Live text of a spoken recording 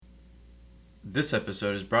This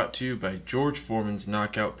episode is brought to you by George Foreman's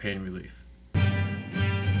Knockout Pain Relief.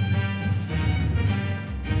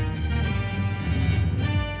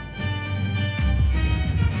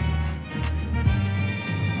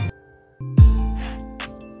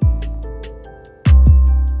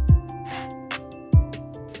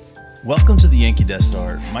 Welcome to the Yankee Death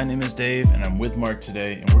Star. My name is Dave, and I'm with Mark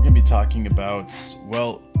today, and we're going to be talking about,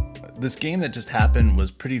 this game that just happened was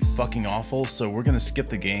pretty fucking awful, so we're going to skip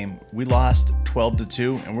the game. We lost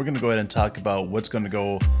 12-2, and we're going to go ahead and talk about what's going to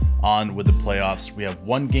go on with the playoffs. We have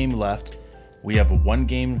one game left. We have a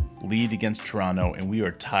one-game lead against Toronto, and we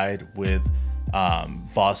are tied with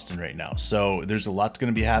Boston right now. So there's a lot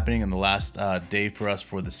going to be happening in the last day for us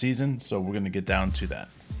for the season, so we're going to get down to that.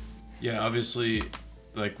 Yeah, obviously,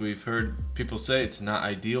 like we've heard people say, it's not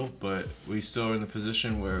ideal, but we still are in the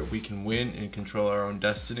position where we can win and control our own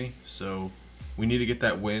destiny. So we need to get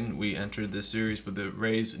that win. We entered this series with the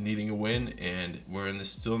Rays needing a win, and we're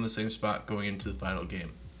still in the same spot going into the final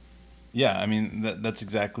game. Yeah, I mean, that's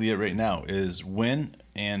exactly it right now, is win,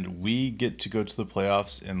 and we get to go to the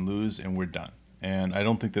playoffs and lose, and we're done. And I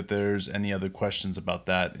don't think that there's any other questions about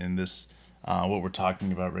that in this, what we're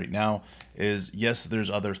talking about right now is, yes, there's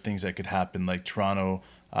other things that could happen, like Toronto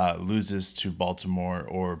loses to Baltimore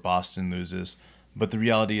or Boston loses. But the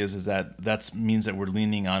reality is that means that we're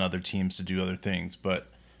leaning on other teams to do other things. But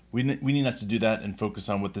we need not to do that and focus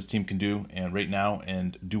on what this team can do and right now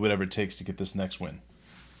and do whatever it takes to get this next win.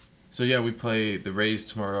 So yeah, we play the Rays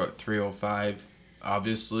tomorrow at 3:05.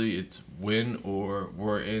 Obviously, it's win or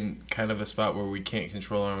we're in kind of a spot where we can't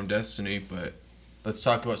control our own destiny. But let's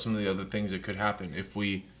talk about some of the other things that could happen. If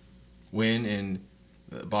we win and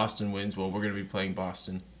Boston wins, well, we're going to be playing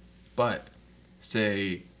Boston. But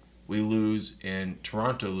say we lose and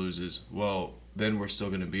Toronto loses, well, then we're still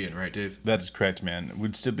going to be in, right, Dave? That is correct, man.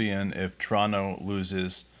 We'd still be in if Toronto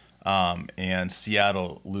loses and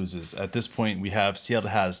Seattle loses. At this point, Seattle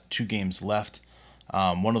has 2 games left.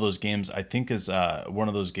 One of those games, I think, is one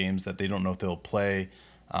of those games that they don't know if they'll play.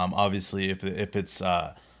 Obviously, if it's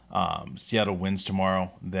Seattle wins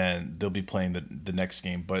tomorrow, then they'll be playing the next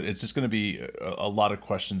game. But it's just going to be a lot of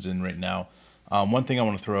questions in right now. One thing I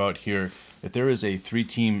want to throw out here, if there is a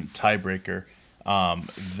 3-team tiebreaker,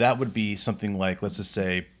 that would be something like, let's just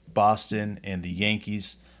say, Boston and the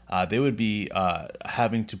Yankees. They would be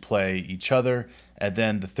having to play each other, and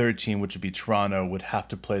then the third team, which would be Toronto, would have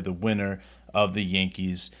to play the winner of the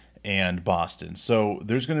Yankees and Boston. So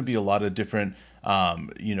there's going to be a lot of different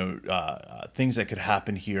things that could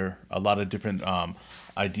happen here, a lot of different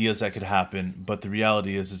ideas that could happen. But the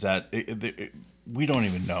reality is that we don't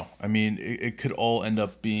even know. I mean, it could all end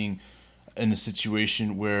up being in a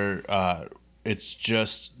situation where it's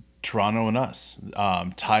just Toronto and us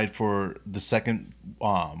tied for the second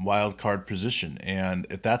wild card position. And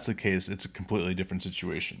if that's the case, it's a completely different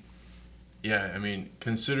situation. Yeah, I mean,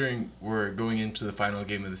 considering we're going into the final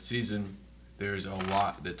game of the season, there's a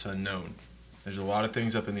lot that's unknown. There's a lot of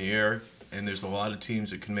things up in the air, and there's a lot of teams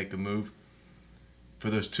that can make a move. For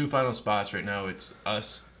those 2 final spots right now, it's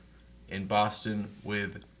us in Boston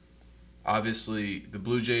with obviously the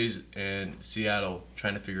Blue Jays and Seattle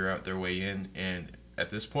trying to figure out their way in. And at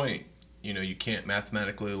this point, you can't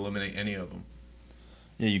mathematically eliminate any of them.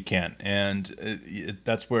 Yeah, you can. And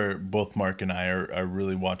that's where both Mark and I are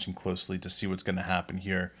really watching closely to see what's going to happen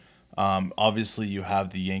here. Obviously, you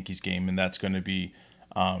have the Yankees game, and that's going to be,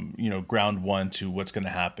 ground one to what's going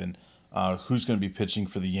to happen. Who's going to be pitching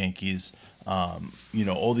for the Yankees?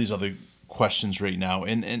 All these other questions right now.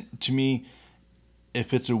 And to me,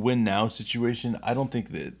 if it's a win now situation, I don't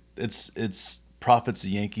think that it's profits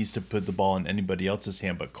the Yankees to put the ball in anybody else's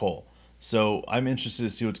hand but Cole. So I'm interested to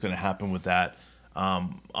see what's going to happen with that.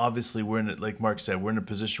 Obviously, we're in it, like Mark said, we're in a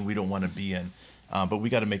position we don't want to be in, but we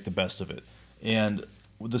got to make the best of it. And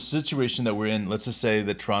the situation that we're in, let's just say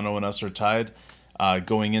that Toronto and us are tied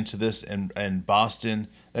going into this, and Boston.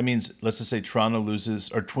 That means let's just say Toronto loses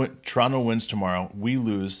or Toronto wins tomorrow, we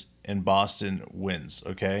lose, and Boston wins.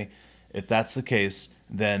 Okay, if that's the case,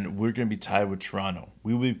 then we're going to be tied with Toronto.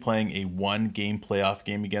 We will be playing a 1-game playoff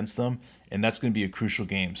game against them, and that's going to be a crucial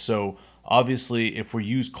game. So obviously, if we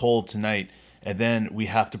use Cole tonight, and then we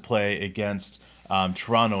have to play against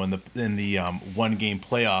Toronto in the 1-game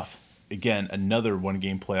playoff. Again, another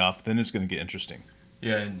 1-game playoff. Then it's going to get interesting.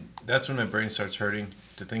 Yeah, and that's when my brain starts hurting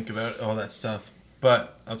to think about all that stuff.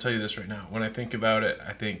 But I'll tell you this right now. When I think about it,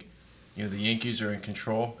 I think the Yankees are in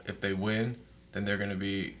control. If they win, then they're going to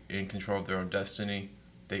be in control of their own destiny.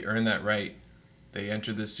 They earn that right. They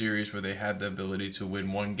entered this series where they had the ability to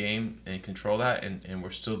win 1 game and control that, and we're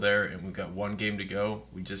still there, and we've got 1 game to go.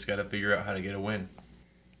 We just got to figure out how to get a win.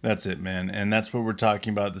 That's it, man. And that's what we're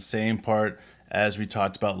talking about. The same part as we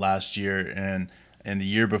talked about last year and the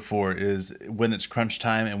year before is when it's crunch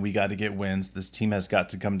time and we got to get wins, this team has got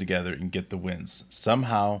to come together and get the wins.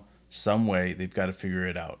 Somehow, some way, they've got to figure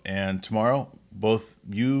it out. And tomorrow, both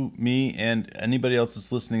you, me, and anybody else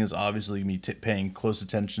that's listening is obviously me paying close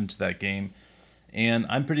attention to that game. And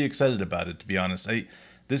I'm pretty excited about it, to be honest.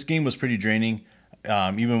 This game was pretty draining.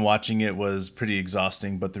 Even watching it was pretty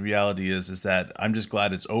exhausting, but the reality is that I'm just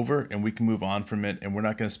glad it's over and we can move on from it, and we're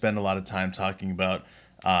not going to spend a lot of time talking about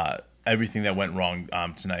everything that went wrong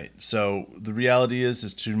tonight. So the reality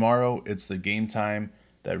is tomorrow it's the game time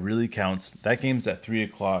that really counts. That game's at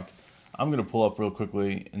 3:00. I'm going to pull up real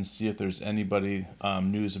quickly and see if there's anybody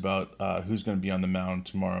news about who's going to be on the mound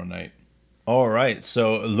tomorrow night. All right,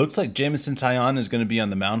 so it looks like Jameson Taillon is going to be on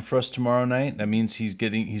the mound for us tomorrow night. That means he's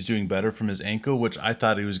doing better from his ankle, which I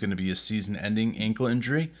thought it was going to be a season-ending ankle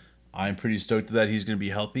injury. I'm pretty stoked that he's going to be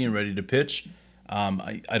healthy and ready to pitch.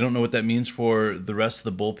 I don't know what that means for the rest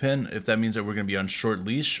of the bullpen, if that means that we're going to be on short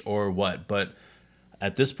leash or what. But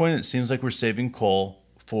at this point, it seems like we're saving Cole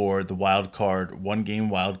for the wild card, one-game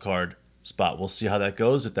wild card spot. We'll see how that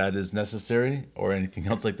goes, if that is necessary or anything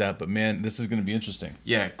else like that. But man, this is going to be interesting.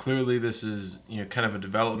 Yeah, clearly this is kind of a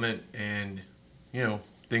development, and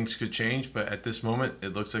things could change. But at this moment,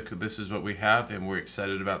 it looks like this is what we have, and we're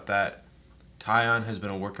excited about that. Taillon has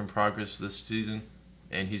been a work in progress this season,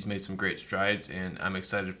 and he's made some great strides, and I'm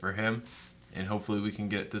excited for him. And hopefully we can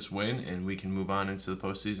get this win, and we can move on into the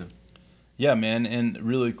postseason. Yeah, man. And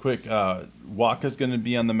really quick, Waka's going to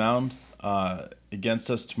be on the mound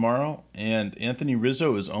against us tomorrow, and Anthony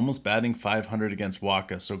Rizzo is almost batting .500 against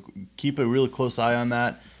Waka, so keep a really close eye on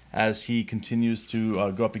that as he continues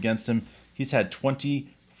to go up against him. He's had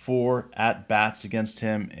 24 at-bats against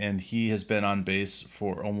him, and he has been on base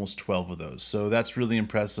for almost 12 of those, so that's really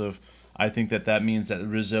impressive. I think that means that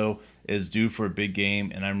Rizzo is due for a big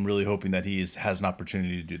game, and I'm really hoping that he has an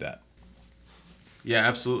opportunity to do that. Yeah,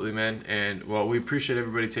 absolutely, man. And, well, we appreciate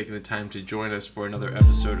everybody taking the time to join us for another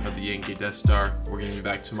episode of the Yankee Death Star. We're going to be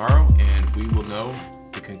back tomorrow, and we will know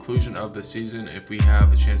the conclusion of the season if we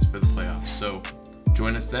have a chance for the playoffs. So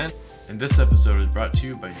join us then. And this episode is brought to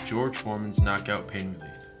you by George Foreman's Knockout Pain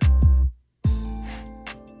Relief.